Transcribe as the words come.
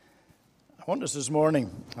I want us this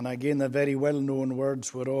morning, and again the very well-known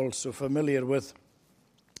words we're all so familiar with.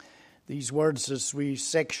 These words, this wee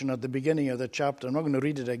section at the beginning of the chapter, I'm not going to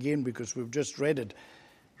read it again because we've just read it,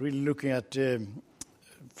 really looking at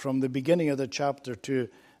from the beginning of the chapter to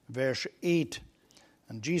verse 8.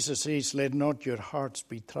 And Jesus says, "Let not your hearts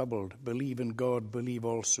be troubled. Believe in God, believe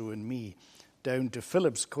also in me." Down to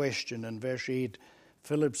Philip's question in verse 8,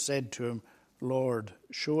 Philip said to him, "Lord,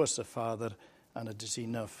 show us the Father, and it is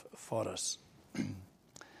enough for us."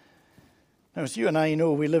 Now, as you and I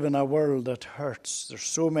know, we live in a world that hurts. There's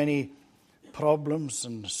so many problems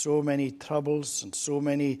and so many troubles and so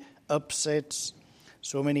many upsets,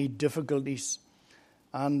 so many difficulties.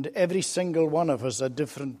 And every single one of us at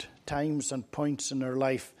different times and points in our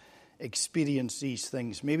life experience these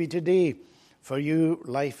things. Maybe today, for you,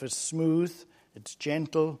 life is smooth, it's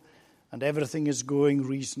gentle, and everything is going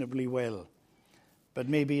reasonably well. But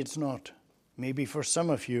maybe it's not. Maybe for some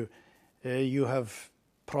of you, you have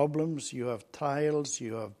problems, you have trials,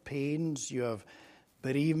 you have pains, you have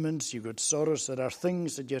bereavements, you've got sorrows. There are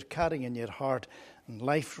things that you're carrying in your heart, and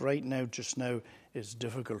life right now, just now, is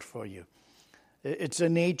difficult for you. It's the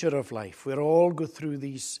nature of life. We all go through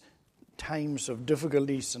these times of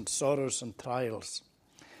difficulties and sorrows and trials.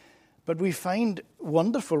 But we find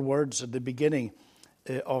wonderful words at the beginning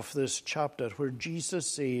of this chapter where Jesus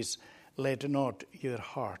says, "Let not your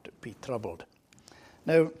heart be troubled."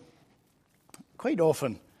 Now, quite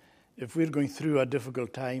often, if we're going through a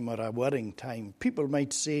difficult time or a worrying time, people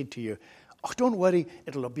might say to you, "Oh, don't worry,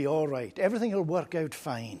 it'll be all right. Everything will work out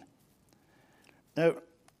fine." Now,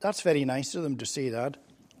 that's very nice of them to say that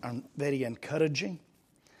and very encouraging.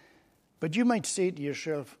 But you might say to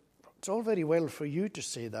yourself, it's all very well for you to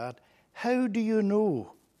say that. How do you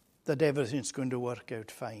know that everything's going to work out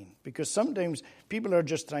fine? Because sometimes people are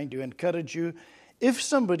just trying to encourage you. If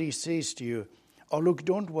somebody says to you, "Oh, look,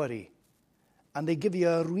 don't worry," and they give you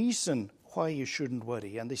a reason why you shouldn't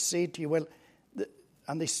worry, and they say to you,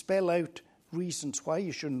 and they spell out reasons why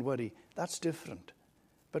you shouldn't worry, that's different.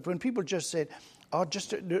 But when people just say, "Oh,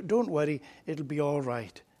 just don't worry, it'll be all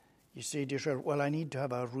right," you say to yourself, "Well, I need to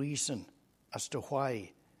have a reason as to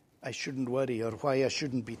why I shouldn't worry or why I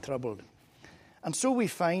shouldn't be troubled." And so we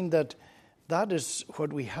find that is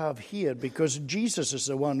what we have here, because Jesus is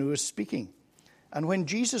the one who is speaking. And when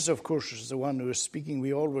Jesus, of course, is the one who is speaking,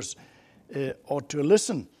 we always ought to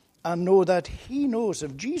listen and know that he knows.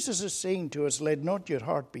 If Jesus is saying to us, "Let not your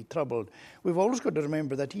heart be troubled," we've always got to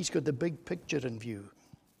remember that he's got the big picture in view.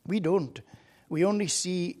 We don't. We only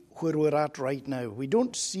see where we're at right now. We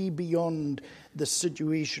don't see beyond the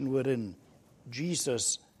situation we're in.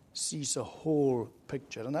 Jesus sees a whole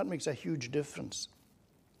picture, and that makes a huge difference.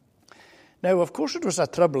 Now, of course, it was a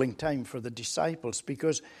troubling time for the disciples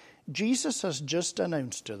because Jesus has just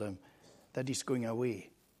announced to them that he's going away.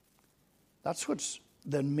 That's what's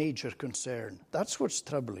the major concern. That's what's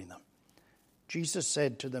troubling them. Jesus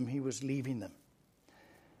said to them he was leaving them.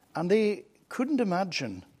 And they couldn't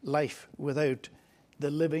imagine life without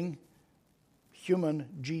the living human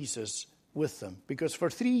Jesus with them, because for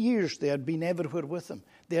 3 years they had been everywhere with him.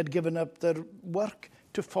 They had given up their work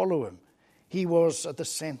to follow him. He was at the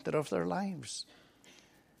center of their lives.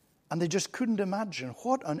 And they just couldn't imagine,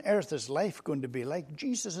 what on earth is life going to be like?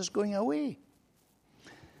 Jesus is going away.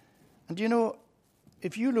 And you know,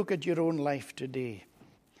 if you look at your own life today,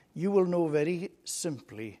 you will know very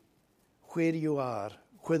simply where you are,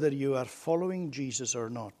 whether you are following Jesus or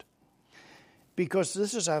not. Because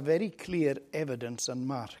this is a very clear evidence and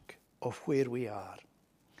mark of where we are.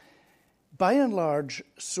 By and large,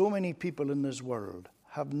 so many people in this world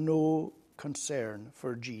have no concern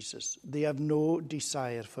for Jesus. They have no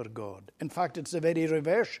desire for God. In fact, it's the very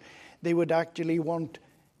reverse. They would actually want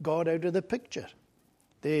God out of the picture.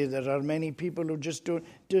 There are many people who just don't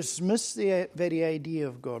dismiss the very idea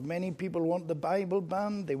of God. Many people want the Bible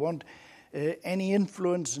banned. They want any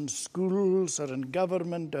influence in schools or in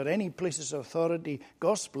government or any places of authority,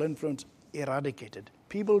 gospel influence, eradicated.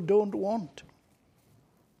 People don't want.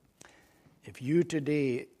 If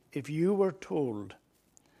you were told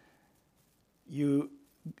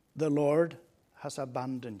the Lord has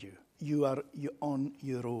abandoned you, you are on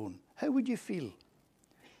your own, how would you feel?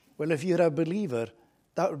 Well, if you're a believer,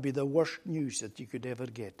 that would be the worst news that you could ever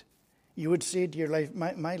get. You would say to your life,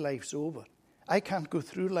 my life's over. I can't go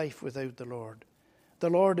through life without the Lord. The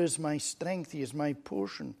Lord is my strength. He is my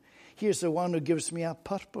portion. He is the one who gives me a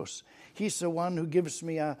purpose. He's the one who gives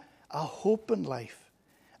me a hope in life.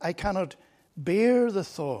 I cannot bear the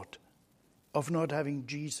thought of not having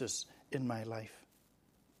Jesus in my life.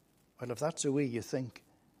 Well, if that's the way you think,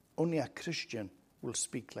 only a Christian will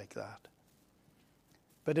speak like that.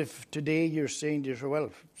 But if today you're saying to yourself, well,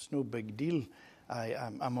 it's no big deal,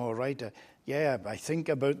 I'm all right. I think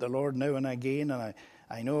about the Lord now and again, and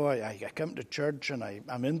I know I come to church and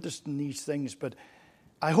I'm interested in these things, but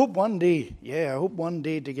I hope one day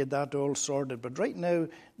to get that all sorted. But right now,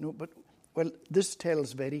 no, well, this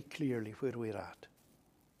tells very clearly where we're at.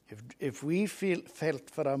 If we felt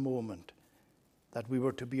for a moment that we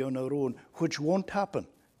were to be on our own, which won't happen,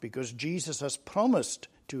 because Jesus has promised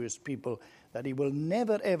to his people that he will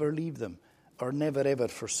never ever leave them or never ever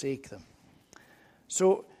forsake them.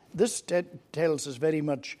 So this tells us very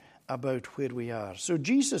much about where we are. So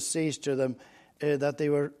Jesus says to them that they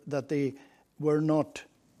were not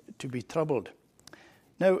to be troubled.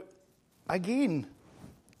 Now, again,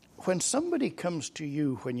 when somebody comes to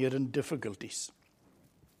you when you're in difficulties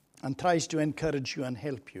and tries to encourage you and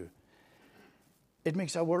help you, it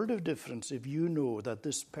makes a world of difference if you know that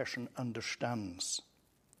this person understands.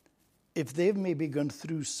 If they've maybe gone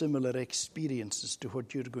through similar experiences to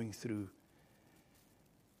what you're going through,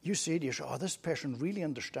 you say to yourself, this person really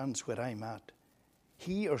understands where I'm at.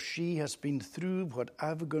 He or she has been through what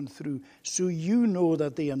I've gone through, so you know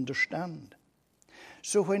that they understand.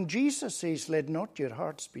 So when Jesus says, let not your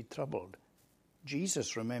hearts be troubled,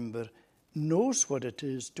 Jesus, remember, knows what it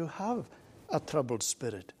is to have a troubled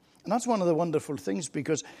spirit. And that's one of the wonderful things,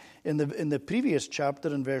 because in the previous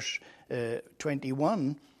chapter, in verse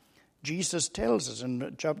 21, Jesus tells us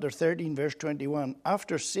in chapter 13, verse 21,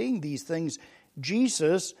 after saying these things,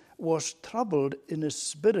 Jesus was troubled in his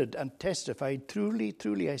spirit and testified, truly,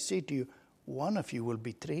 truly, I say to you, one of you will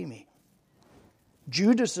betray me.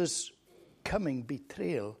 Judas's coming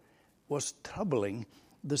betrayal was troubling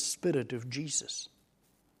the spirit of Jesus.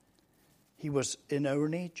 He was in our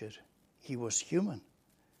nature. He was human.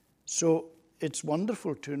 So it's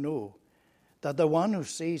wonderful to know that the one who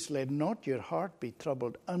says, let not your heart be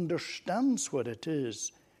troubled, understands what it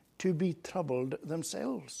is to be troubled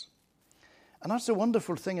themselves. And that's the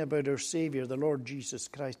wonderful thing about our Savior, the Lord Jesus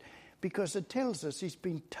Christ, because it tells us he's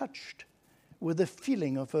been touched with the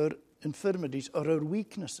feeling of our infirmities or our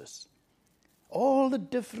weaknesses. All the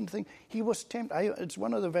different things. He was tempted. It's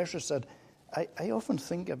one of the verses that I often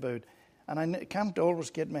think about, and I can't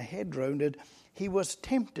always get my head round it. He was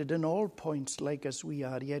tempted in all points like as we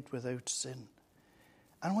are, yet without sin.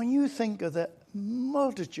 And when you think of the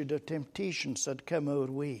multitude of temptations that come our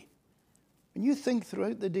way, when you think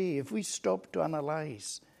throughout the day, if we stop to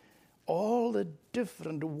analyze all the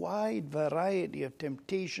different wide variety of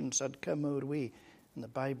temptations that come our way, and the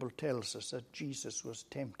Bible tells us that Jesus was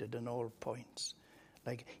tempted in all points.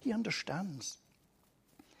 Like, he understands.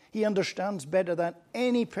 He understands better than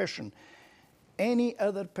any person. Any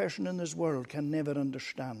other person in this world can never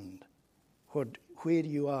understand where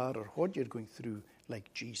you are or what you're going through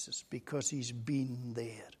like Jesus, because he's been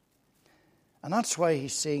there. And that's why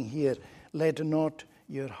he's saying here, let not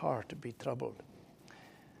your heart be troubled.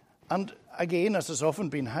 And again, as has often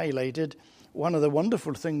been highlighted, one of the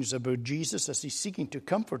wonderful things about Jesus as he's seeking to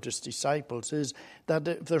comfort his disciples is that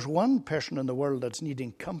if there's one person in the world that's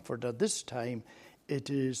needing comfort at this time, it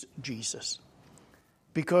is Jesus.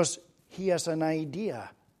 Because he has an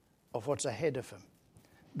idea of what's ahead of him.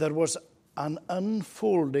 There was an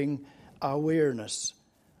unfolding awareness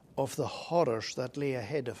of the horrors that lay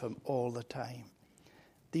ahead of him all the time.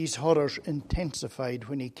 These horrors intensified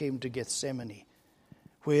when he came to Gethsemane,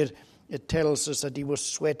 where it tells us that he was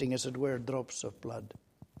sweating, as it were, drops of blood.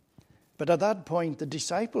 But at that point, the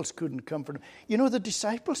disciples couldn't comfort him. You know, the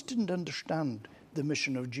disciples didn't understand the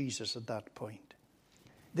mission of Jesus at that point.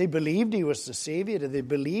 They believed he was the Savior, they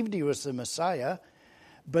believed he was the Messiah,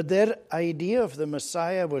 but their idea of the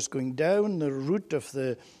Messiah was going down the route of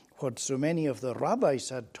what so many of the rabbis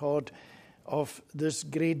had taught of this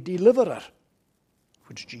great deliverer,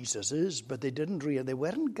 which Jesus is, but they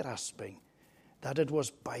weren't grasping that it was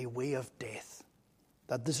by way of death,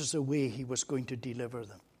 that this is the way he was going to deliver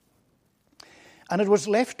them. And it was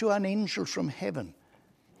left to an angel from heaven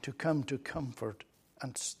to come to comfort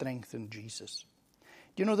and strengthen Jesus.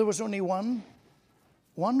 You know, there was only one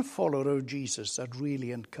follower of Jesus that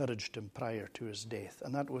really encouraged him prior to his death,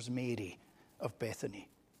 and that was Mary of Bethany.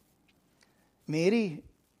 Mary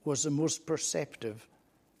was the most perceptive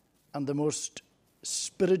and the most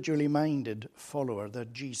spiritually minded follower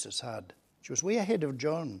that Jesus had. She was way ahead of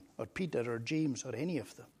John or Peter or James or any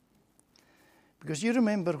of them. Because you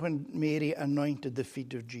remember when Mary anointed the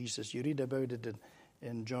feet of Jesus. You read about it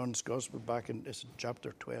in John's Gospel back in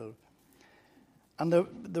chapter 12.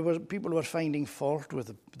 And people were finding fault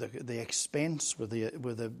with the expense, with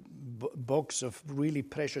the box of really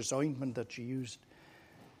precious ointment that she used.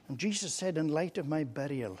 And Jesus said, in light of my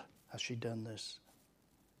burial has she done this.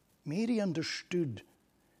 Mary understood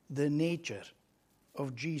the nature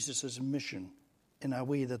of Jesus' mission in a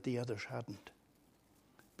way that the others hadn't.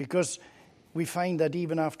 Because we find that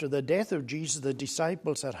even after the death of Jesus, the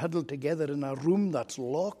disciples are huddled together in a room that's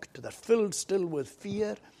locked, they're filled still with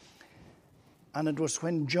fear. And it was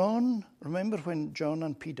when remember when John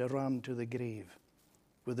and Peter ran to the grave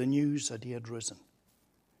with the news that he had risen,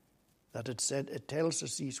 that it tells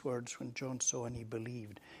us these words, when John saw and he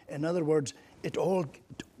believed. In other words,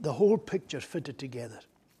 the whole picture fitted together.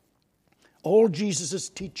 All Jesus'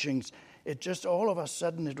 teachings, it just all of a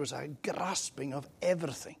sudden, it was a grasping of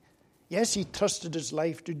everything. Yes, he trusted his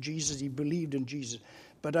life to Jesus, he believed in Jesus,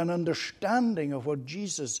 but an understanding of what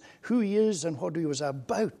Jesus, who he is and what he was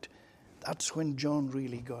about, that's when John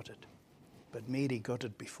really got it. But Mary got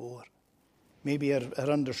it before. Maybe her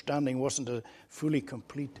understanding wasn't fully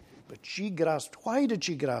complete, but she grasped. Why did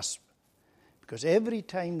she grasp? Because every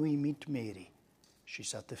time we meet Mary,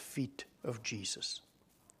 she's at the feet of Jesus.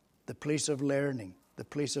 The place of learning, the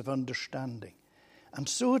place of understanding. And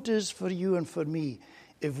so it is for you and for me.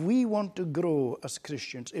 If we want to grow as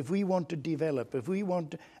Christians, if we want to develop, if we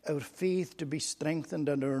want our faith to be strengthened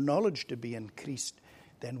and our knowledge to be increased,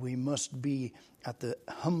 then we must be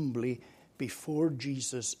humbly before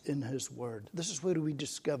Jesus in his word. This is where we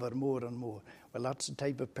discover more and more. Well, that's the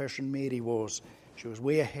type of person Mary was. She was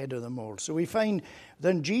way ahead of them all. So we find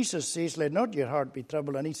then Jesus says, let not your heart be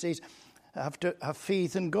troubled. And he says, have to have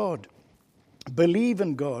faith in God. Believe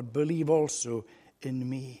in God. Believe also in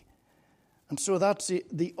me. And so that's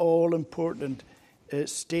the all-important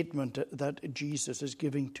statement that Jesus is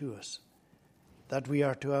giving to us, that we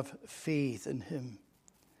are to have faith in him.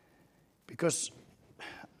 Because,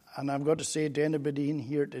 and I've got to say to anybody in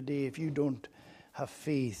here today, if you don't have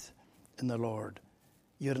faith in the Lord,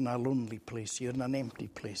 you're in a lonely place, you're in an empty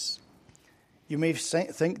place. You may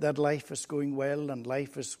think that life is going well and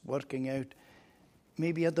life is working out.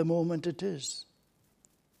 Maybe at the moment it is,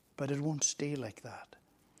 but it won't stay like that.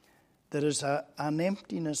 There is an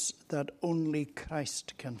emptiness that only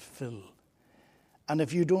Christ can fill. And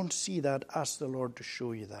if you don't see that, ask the Lord to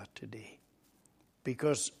show you that today.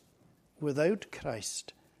 Because without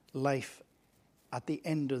Christ, life at the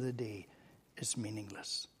end of the day is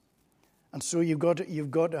meaningless. And so you've got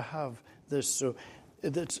to have this. So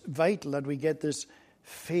it's vital that we get this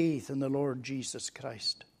faith in the Lord Jesus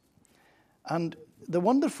Christ. And the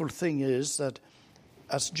wonderful thing is that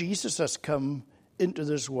as Jesus has come into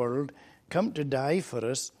this world, come to die for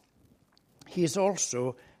us, he is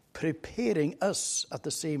also preparing us at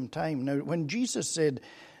the same time. Now, when Jesus said,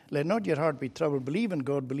 let not your heart be troubled, believe in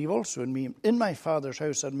God, believe also in me. In my Father's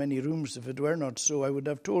house are many rooms. If it were not so, I would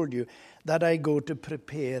have told you that I go to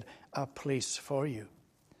prepare a place for you.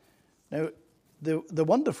 Now, the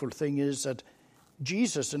wonderful thing is that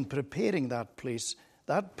Jesus, in preparing that place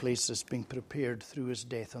is being prepared through his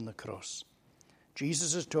death on the cross.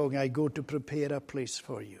 Jesus is talking, I go to prepare a place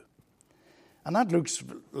for you. And that looks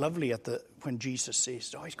lovely when Jesus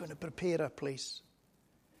says, he's going to prepare a place.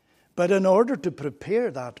 But in order to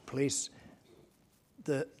prepare that place,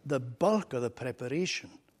 the bulk of the preparation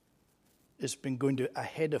has been going to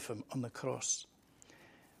ahead of him on the cross,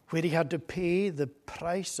 where he had to pay the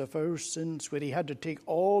price of our sins, where he had to take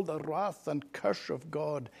all the wrath and curse of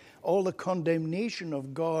God, all the condemnation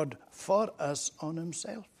of God for us on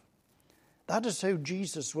himself. That is how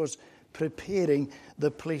Jesus was preparing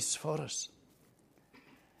the place for us.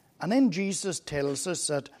 And then Jesus tells us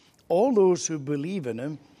that all those who believe in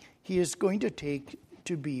him, he is going to take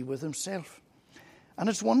to be with himself. And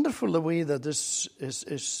it's wonderful the way that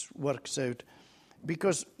this works out,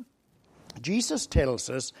 because Jesus tells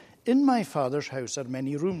us, in my Father's house are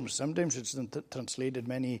many rooms. Sometimes it's translated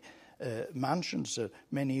many mansions,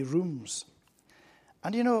 many rooms.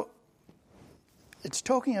 And it's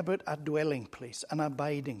talking about a dwelling place, an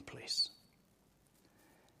abiding place.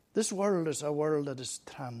 This world is a world that is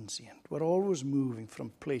transient. We're always moving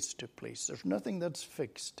from place to place. There's nothing that's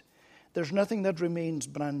fixed. There's nothing that remains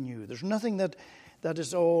brand new. There's nothing that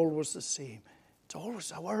is always the same. It's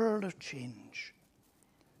always a world of change.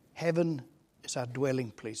 Heaven is a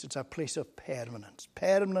dwelling place. It's a place of permanence,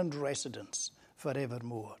 permanent residence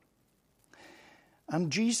forevermore.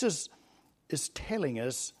 And Jesus is telling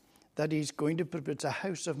us that he's going to prepare. It's a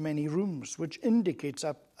house of many rooms, which indicates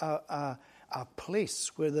a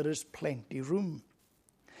place where there is plenty room.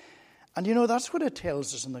 And that's what it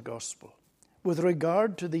tells us in the gospel. With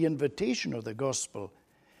regard to the invitation of the gospel,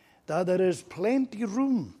 that there is plenty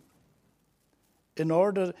room in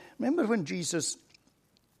order. Remember when Jesus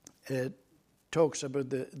talks about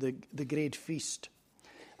the great feast,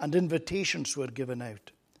 and invitations were given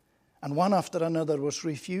out, and one after another was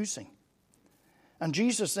refusing. And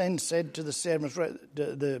Jesus then said to the servants, right,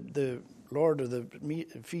 the Lord of the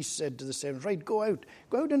feast said to the servants, right, go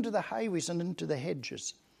out into the highways and into the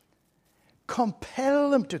hedges.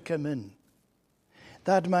 Compel them to come in,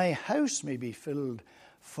 that my house may be filled,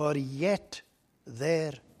 for yet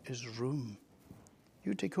there is room.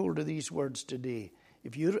 You take hold of these words today.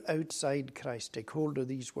 If you're outside Christ, take hold of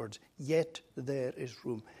these words. Yet there is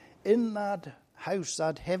room. In that house,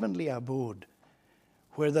 that heavenly abode,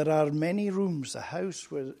 where there are many rooms, a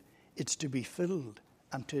house where it's to be filled.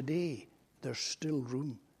 And today, there's still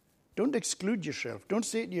room. Don't exclude yourself. Don't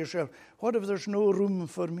say to yourself, what if there's no room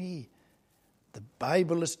for me? The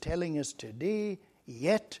Bible is telling us today,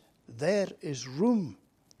 yet there is room.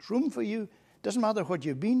 There's room for you. Doesn't matter what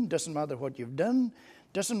you've been, doesn't matter what you've done,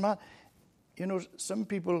 doesn't matter. You know, some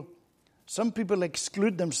people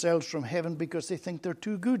exclude themselves from heaven because they think they're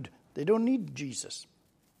too good. They don't need Jesus.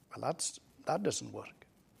 Well, that doesn't work.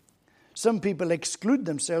 Some people exclude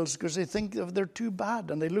themselves because they think they're too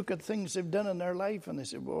bad, and they look at things they've done in their life and they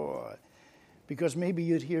say, boy, because maybe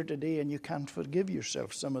you're here today and you can't forgive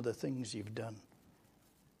yourself some of the things you've done.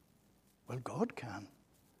 Well, God can.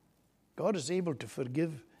 God is able to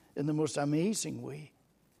forgive in the most amazing way.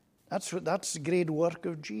 That's the great work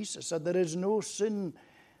of Jesus, that there is no sin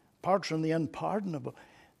apart from the unpardonable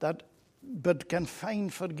but can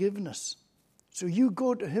find forgiveness. So you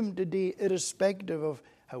go to him today irrespective of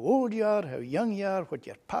how old you are, how young you are, what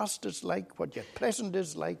your past is like, what your present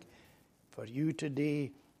is like. For you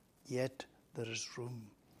today, yet there is room.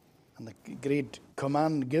 And the great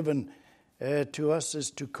command given to us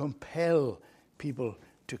is to compel people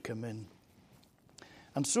to come in.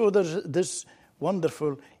 And so there's this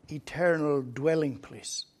wonderful eternal dwelling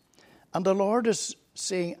place. And the Lord is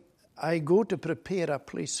saying, I go to prepare a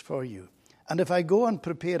place for you. And if I go and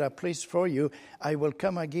prepare a place for you, I will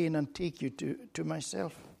come again and take you to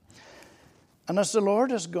myself. And as the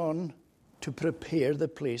Lord has gone to prepare the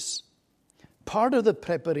place, part of the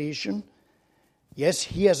preparation, yes,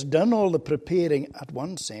 he has done all the preparing at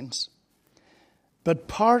one sense, but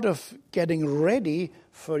part of getting ready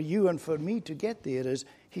for you and for me to get there is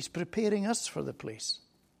he's preparing us for the place.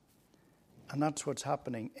 And that's what's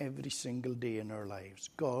happening every single day in our lives.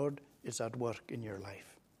 God is at work in your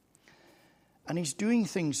life. And he's doing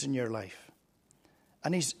things in your life.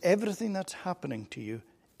 And everything that's happening to you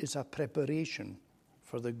is a preparation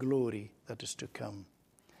for the glory that is to come.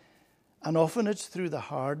 And often it's through the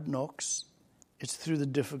hard knocks, it's through the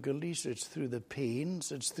difficulties, it's through the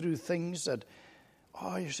pains, it's through things that,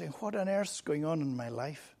 you're saying, what on earth's going on in my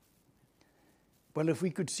life? Well, if we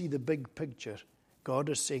could see the big picture, God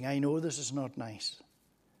is saying, I know this is not nice,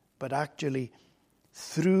 but actually,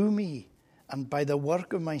 through me and by the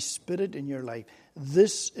work of my Spirit in your life,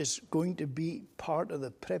 this is going to be part of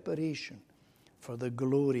the preparation for the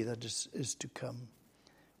glory that is to come.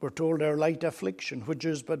 We're told our light affliction, which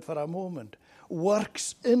is but for a moment,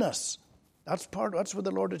 works in us. That's what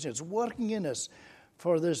the Lord is saying. It's working in us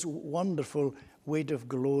for this wonderful weight of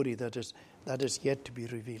glory that is yet to be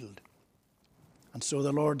revealed. And so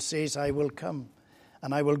the Lord says, I will come,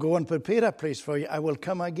 and I will go and prepare a place for you. I will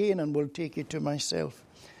come again and will take you to myself.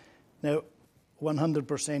 Now,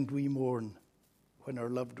 100% we mourn when our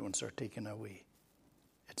loved ones are taken away.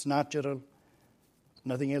 It's natural.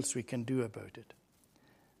 Nothing else we can do about it.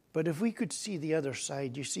 But if we could see the other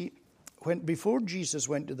side, you see, before Jesus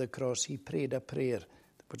went to the cross, he prayed a prayer,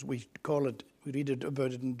 which we read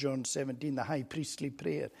about it in John 17, the high priestly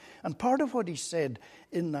prayer. And part of what he said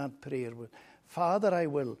in that prayer was, Father, I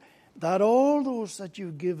will that all those that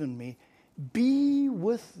you've given me be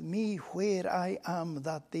with me where I am,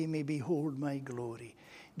 that they may behold my glory.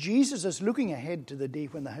 Jesus is looking ahead to the day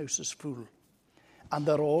when the house is full, and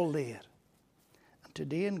they're all there. And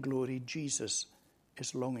today in glory, Jesus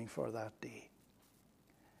is longing for that day.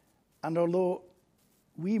 And although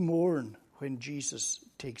we mourn when Jesus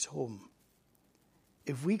takes home,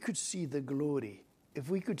 if we could see the glory, if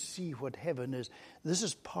we could see what heaven is, this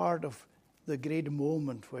is part of the great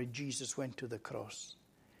moment where Jesus went to the cross.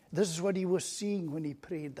 This is what he was seeing when he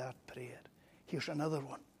prayed that prayer. Here's another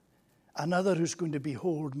one. Another who's going to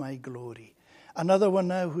behold my glory. Another one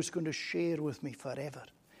now who's going to share with me forever.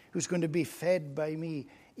 Who's going to be fed by me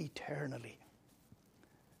eternally.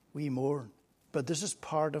 We mourn. But this is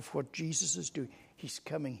part of what Jesus is doing. He's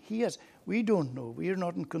coming. We don't know. We are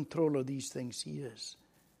not in control of these things. He is.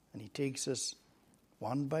 And he takes us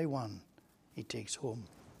one by one. He takes home.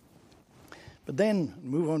 But then,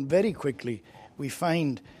 move on very quickly, we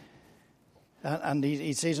find, and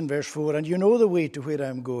he says in verse 4, and you know the way to where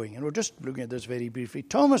I'm going. And we're just looking at this very briefly.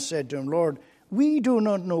 Thomas said to him, Lord, we do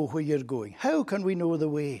not know where you're going. How can we know the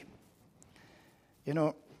way? You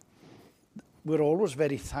know, we're always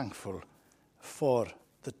very thankful for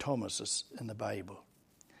the Thomases in the Bible.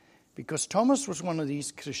 Because Thomas was one of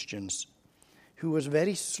these Christians who was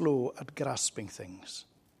very slow at grasping things.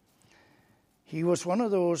 He was one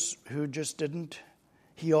of those who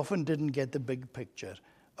he often didn't get the big picture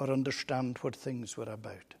or understand what things were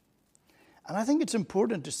about. And I think it's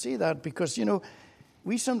important to say that because,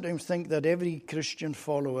 we sometimes think that every Christian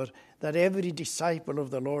follower, that every disciple of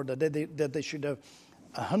the Lord, that they should have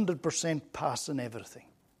 100% pass in everything.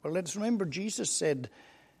 Well, let's remember Jesus said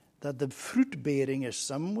that the fruit bearing is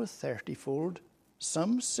some with 30-fold,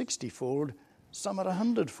 some 60-fold, some are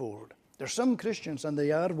 100-fold. There's some Christians, and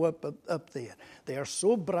they are up there. They are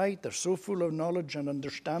so bright, they're so full of knowledge and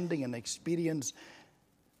understanding and experience.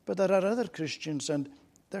 But there are other Christians, and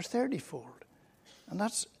they're 30-fold. And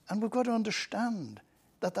we've got to understand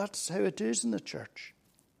that that's how it is in the church.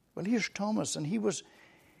 Well, here's Thomas, and he was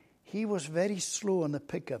very slow on the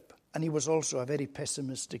pickup, and he was also a very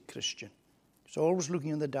pessimistic Christian. He's always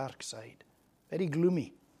looking on the dark side, very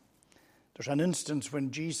gloomy. There's an instance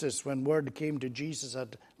when word came to Jesus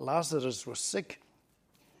that Lazarus was sick,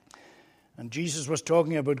 and Jesus was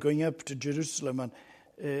talking about going up to Jerusalem,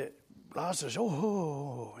 and Lazarus,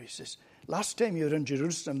 he says, last time you were in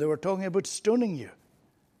Jerusalem, they were talking about stoning you.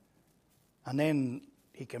 And then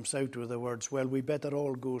he comes out with the words, well, we better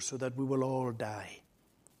all go so that we will all die.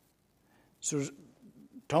 So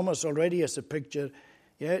Thomas already has a picture.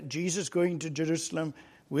 Yeah, Jesus going to Jerusalem.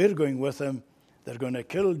 We're going with him. They're going to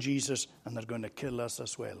kill Jesus and they're going to kill us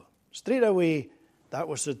as well. Straight away, that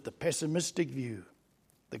was it, the pessimistic view.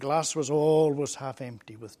 The glass was always half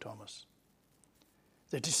empty with Thomas.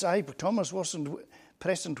 The disciple, Thomas wasn't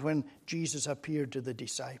present when Jesus appeared to the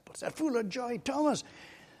disciples. They're full of joy. Thomas,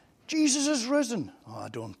 Jesus is risen. Oh, I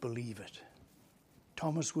don't believe it.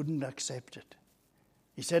 Thomas wouldn't accept it.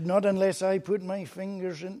 He said, not unless I put my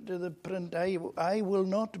fingers into the print, I will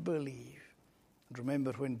not believe. And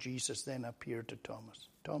remember when Jesus then appeared to Thomas.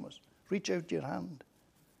 Thomas, reach out your hand.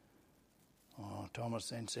 Oh, Thomas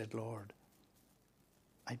then said, Lord,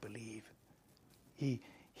 I believe. He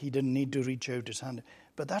didn't need to reach out his hand.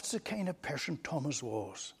 But that's the kind of person Thomas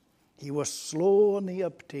was. He was slow on the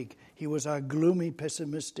uptake. He was a gloomy,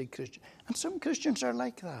 pessimistic Christian. And some Christians are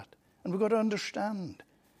like that. And we've got to understand.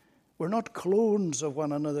 We're not clones of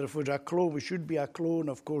one another. If we're a clone, we should be a clone,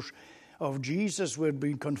 of course, of Jesus. We're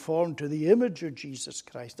being conformed to the image of Jesus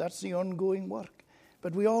Christ. That's the ongoing work.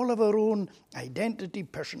 But we all have our own identity,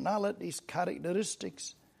 personalities,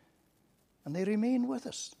 characteristics. And they remain with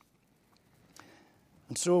us.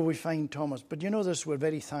 And so we find Thomas. But we're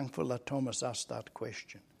very thankful that Thomas asked that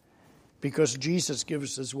question. Because Jesus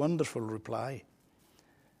gives this wonderful reply.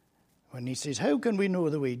 When he says, how can we know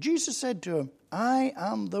the way? Jesus said to him, I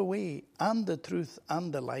am the way and the truth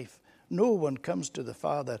and the life. No one comes to the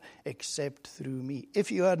Father except through me.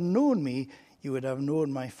 If you had known me, you would have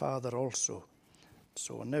known my Father also.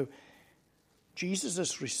 So now,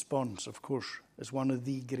 Jesus' response, of course, is one of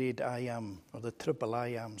the great I am, or the triple I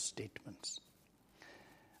am statements.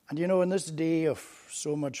 And in this day of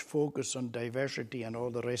so much focus on diversity and all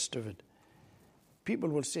the rest of it, people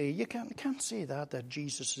will say, you can't say that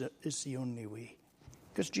Jesus is the only way.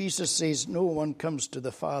 Because Jesus says, no one comes to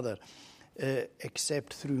the Father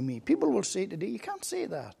except through me. People will say today, you can't say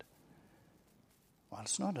that. Well,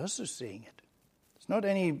 it's not us who's saying it. It's not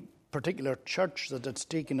any particular church that it's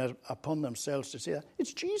taken it upon themselves to say that.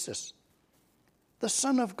 It's Jesus, the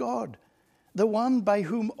Son of God, the one by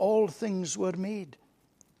whom all things were made,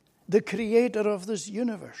 the creator of this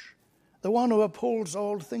universe, the one who upholds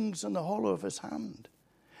all things in the hollow of his hand,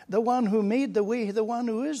 the one who made the way, the one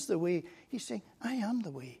who is the way. He's saying, I am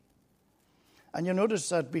the way. And you notice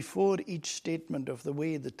that before each statement of the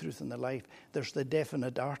way, the truth, and the life, there's the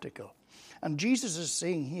definite article. And Jesus is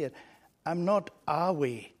saying here, I'm not a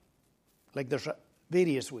way, like there's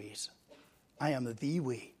various ways. I am the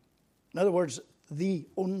way. In other words, the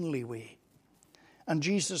only way. And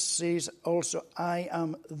Jesus says also, I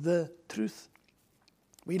am the truth.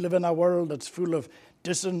 We live in a world that's full of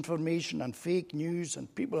disinformation and fake news,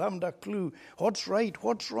 and people haven't a clue what's right,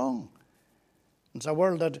 what's wrong. It's a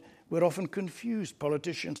world that we're often confused.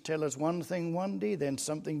 Politicians tell us one thing one day, then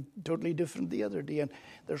something totally different the other day. And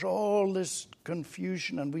there's all this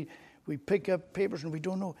confusion, and we pick up papers and we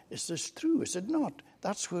don't know, is this true? Is it not?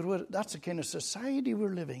 That's the kind of society we're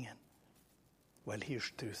living in. Well,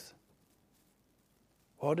 here's truth.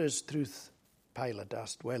 What is truth? Pilate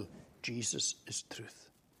asked. Well, Jesus is truth.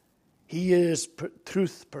 He is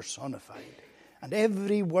truth personified. And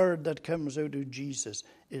every word that comes out of Jesus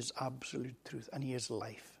is absolute truth. And he is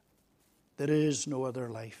life. There is no other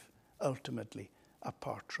life, ultimately,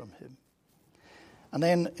 apart from him. And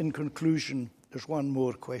then in conclusion, there's one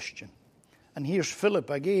more question. And here's Philip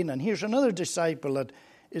again, and here's another disciple that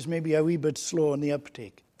is maybe a wee bit slow in the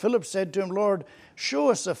uptake. Philip said to him, Lord, show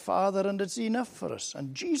us the Father, and it's enough for us.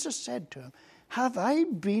 And Jesus said to him, have I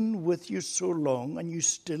been with you so long, and you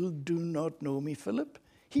still do not know me, Philip?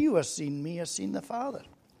 He who has seen me has seen the Father.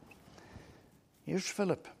 Here's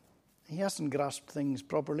Philip. He hasn't grasped things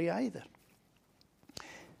properly either.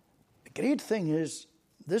 The great thing is,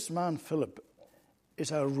 this man Philip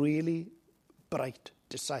is a really bright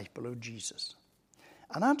disciple of Jesus.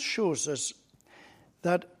 And that shows us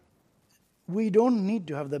that we don't need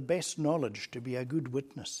to have the best knowledge to be a good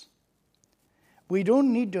witness. We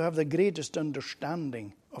don't need to have the greatest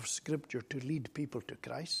understanding of Scripture to lead people to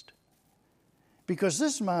Christ. Because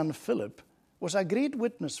this man Philip was a great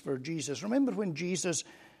witness for Jesus. Remember when Jesus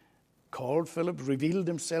called Philip, revealed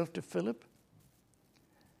himself to Philip?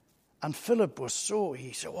 And Philip was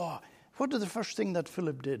he said, what was the first thing that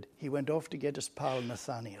Philip did? He went off to get his pal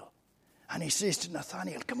Nathanael. And he says to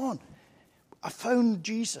Nathanael, come on, I found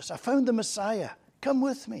Jesus. I found the Messiah. Come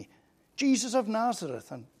with me. Jesus of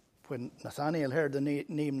Nazareth. And when Nathanael heard the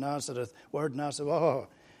name Nazareth,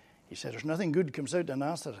 he said, there's nothing good comes out of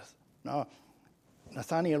Nazareth. No,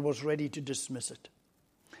 Nathanael was ready to dismiss it.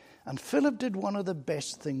 And Philip did one of the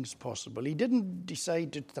best things possible. He didn't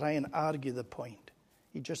decide to try and argue the point.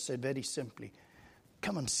 He just said very simply,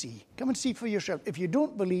 come and see. Come and see for yourself. If you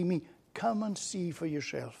don't believe me, come and see for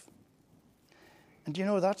yourself. And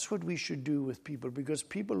that's what we should do with people, because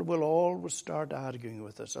people will always start arguing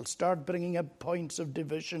with us. They'll start bringing up points of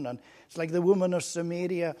division. And it's like the woman of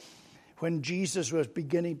Samaria, when Jesus was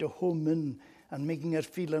beginning to home in and making her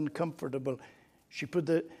feel uncomfortable,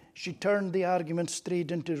 she turned the argument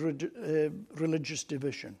straight into religious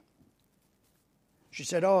division. She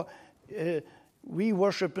said, we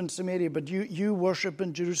worship in Samaria, but you worship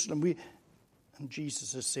in Jerusalem. And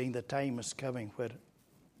Jesus is saying the time is coming where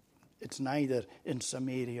it's neither in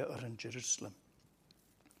Samaria or in Jerusalem,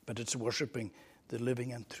 but it's worshiping the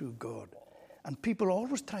living and true God. And people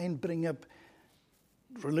always try and bring up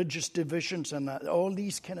religious divisions and all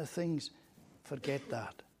these kind of things. Forget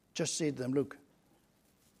that. Just say to them, look,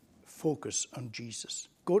 focus on Jesus.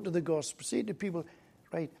 Go to the gospel. Say to people,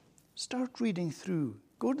 right, start reading through.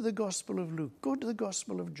 Go to the Gospel of Luke. Go to the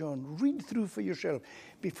Gospel of John. Read through for yourself.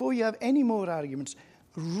 Before you have any more arguments,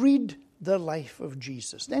 read the life of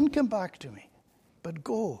Jesus. Then come back to me. But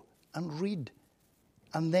go and read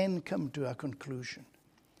and then come to a conclusion.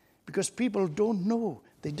 Because people don't know.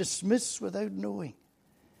 They dismiss without knowing.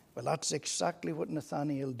 Well, that's exactly what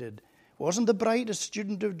Nathanael did. Wasn't the brightest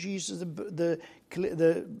student of Jesus, the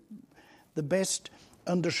best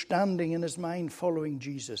understanding in his mind following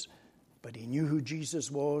Jesus. But he knew who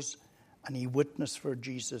Jesus was, and he witnessed for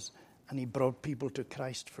Jesus, and he brought people to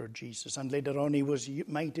Christ for Jesus. And later on, he was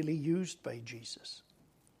mightily used by Jesus.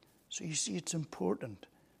 So you see, it's important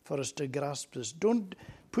for us to grasp this. Don't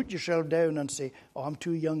put yourself down and say, I'm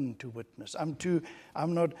too young to witness. I'm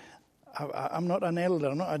not an elder,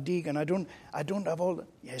 I'm not a deacon. I don't have all that.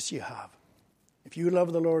 Yes, you have. If you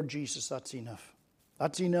love the Lord Jesus, that's enough.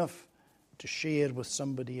 That's enough to share with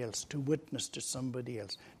somebody else, to witness to somebody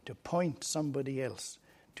else, to point somebody else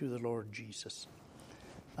to the Lord Jesus.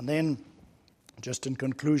 And then, just in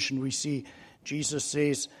conclusion, we see Jesus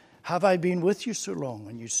says, have I been with you so long,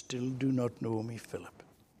 and you still do not know me, Philip?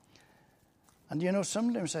 And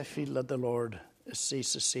sometimes I feel that the Lord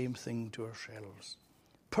says the same thing to ourselves,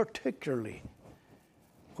 particularly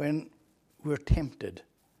when we're tempted,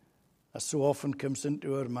 as so often comes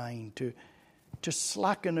into our mind, to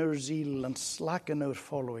slacken our zeal and slacken our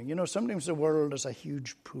following. Sometimes the world is a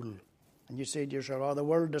huge pull. And you say to yourself, the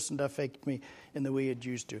world doesn't affect me in the way it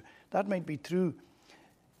used to. That might be true.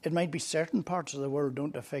 It might be certain parts of the world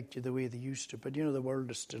don't affect you the way they used to. But the world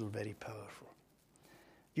is still very powerful.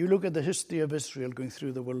 You look at the history of Israel going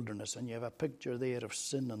through the wilderness, and you have a picture there of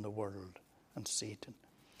sin in the world and Satan.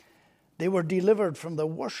 They were delivered from the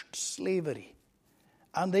worst slavery.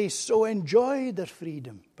 And they so enjoyed their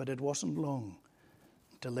freedom. But it wasn't long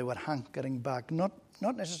till they were hankering back, not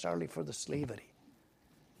necessarily for the slavery,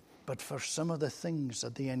 but for some of the things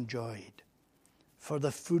that they enjoyed, for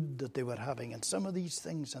the food that they were having, and some of these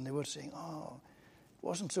things. And they were saying, it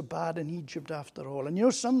wasn't so bad in Egypt after all.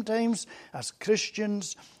 And sometimes as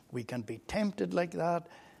Christians, we can be tempted like that.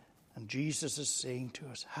 And Jesus is saying to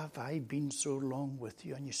us, have I been so long with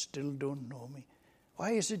you and you still don't know me?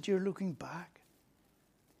 Why is it you're looking back?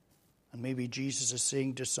 And maybe Jesus is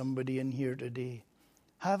saying to somebody in here today,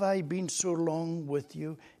 have I been so long with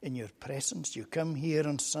you in your presence? You come here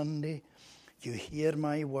on Sunday, you hear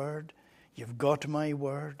my word, you've got my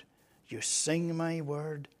word, you sing my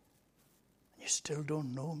word. You still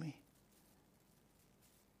don't know me?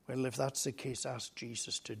 Well, if that's the case, ask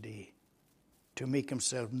Jesus today to make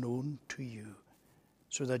himself known to you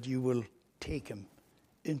so that you will take him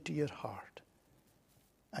into your heart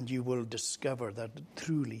and you will discover that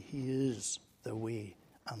truly he is the way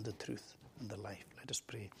and the truth and the life. Let us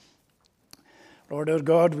pray. Lord our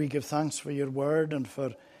God, we give thanks for your word and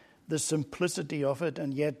for the simplicity of it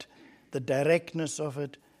and yet the directness of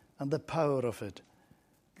it and the power of it.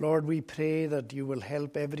 Lord, we pray that you will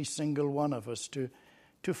help every single one of us to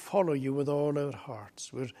follow you with all our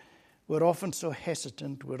hearts. We're often so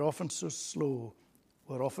hesitant, we're often so slow,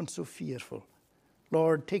 we're often so fearful.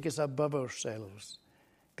 Lord, take us above ourselves.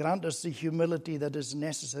 Grant us the humility that is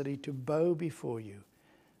necessary to bow before you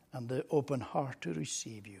and the open heart to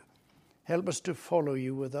receive you. Help us to follow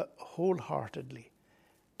you wholeheartedly.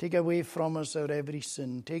 Take away from us our every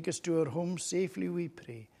sin. Take us to our home safely, we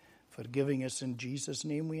pray. Forgiving us in Jesus'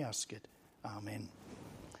 name we ask it. Amen.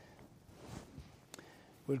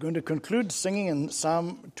 We're going to conclude singing in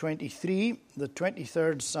Psalm 23, the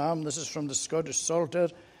 23rd Psalm. This is from the Scottish Psalter,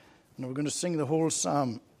 and we're going to sing the whole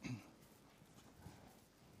Psalm.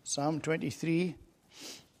 Psalm 23.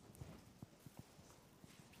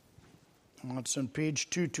 That's on page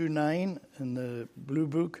 229 in the Blue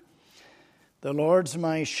Book. The Lord's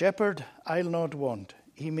my shepherd, I'll not want.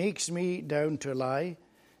 He makes me down to lie.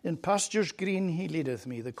 In pastures green he leadeth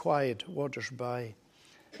me, the quiet waters by.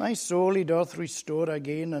 My soul he doth restore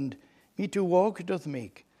again, and me to walk doth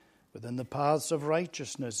make within the paths of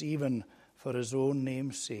righteousness, even for his own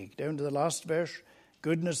name's sake. Down to the last verse.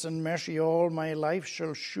 Goodness and mercy all my life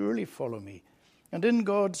shall surely follow me, and in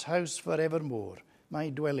God's house forevermore my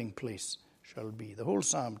dwelling place shall be. The whole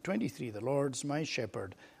Psalm 23, the Lord's my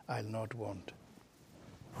shepherd, I'll not want.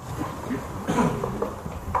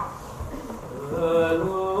 The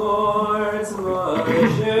Lord's my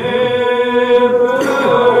shepherd,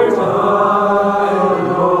 I'll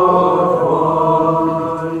not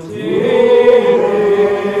want. He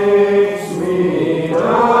makes me down to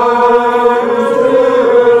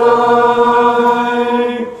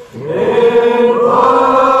lie in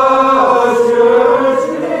pastures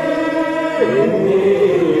green,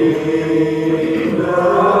 leadeth me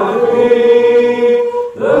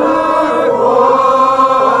the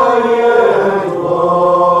quiet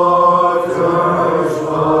waters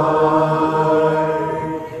by.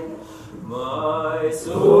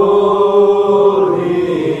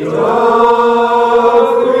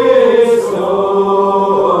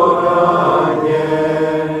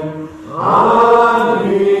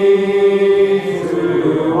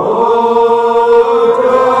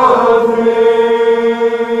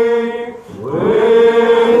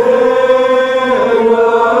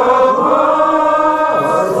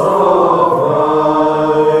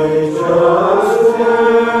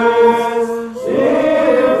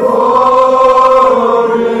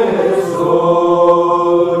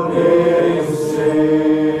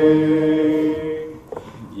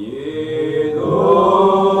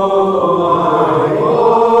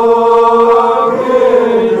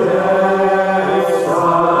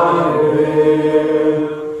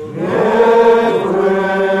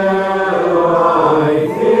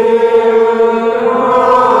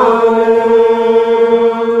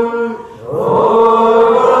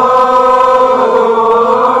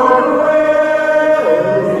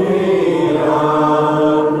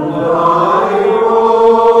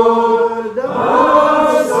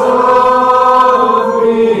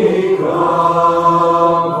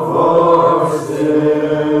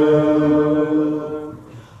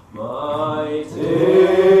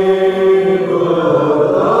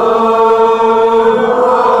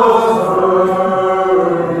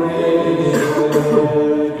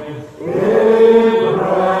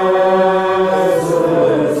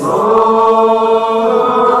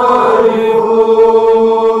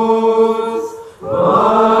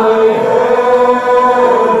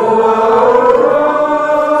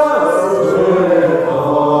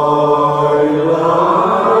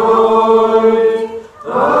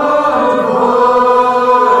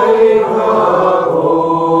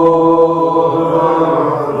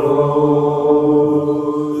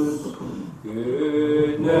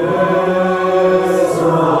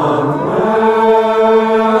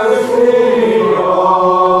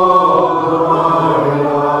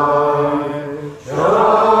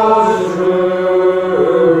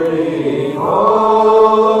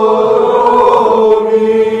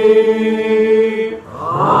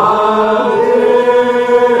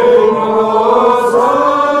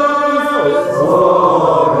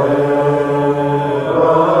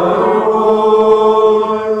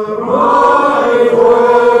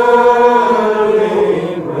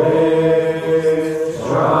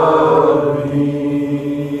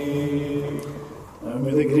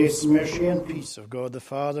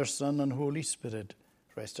 Father, Son, and Holy Spirit,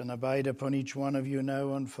 rest and abide upon each one of you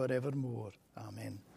now and forevermore. Amen.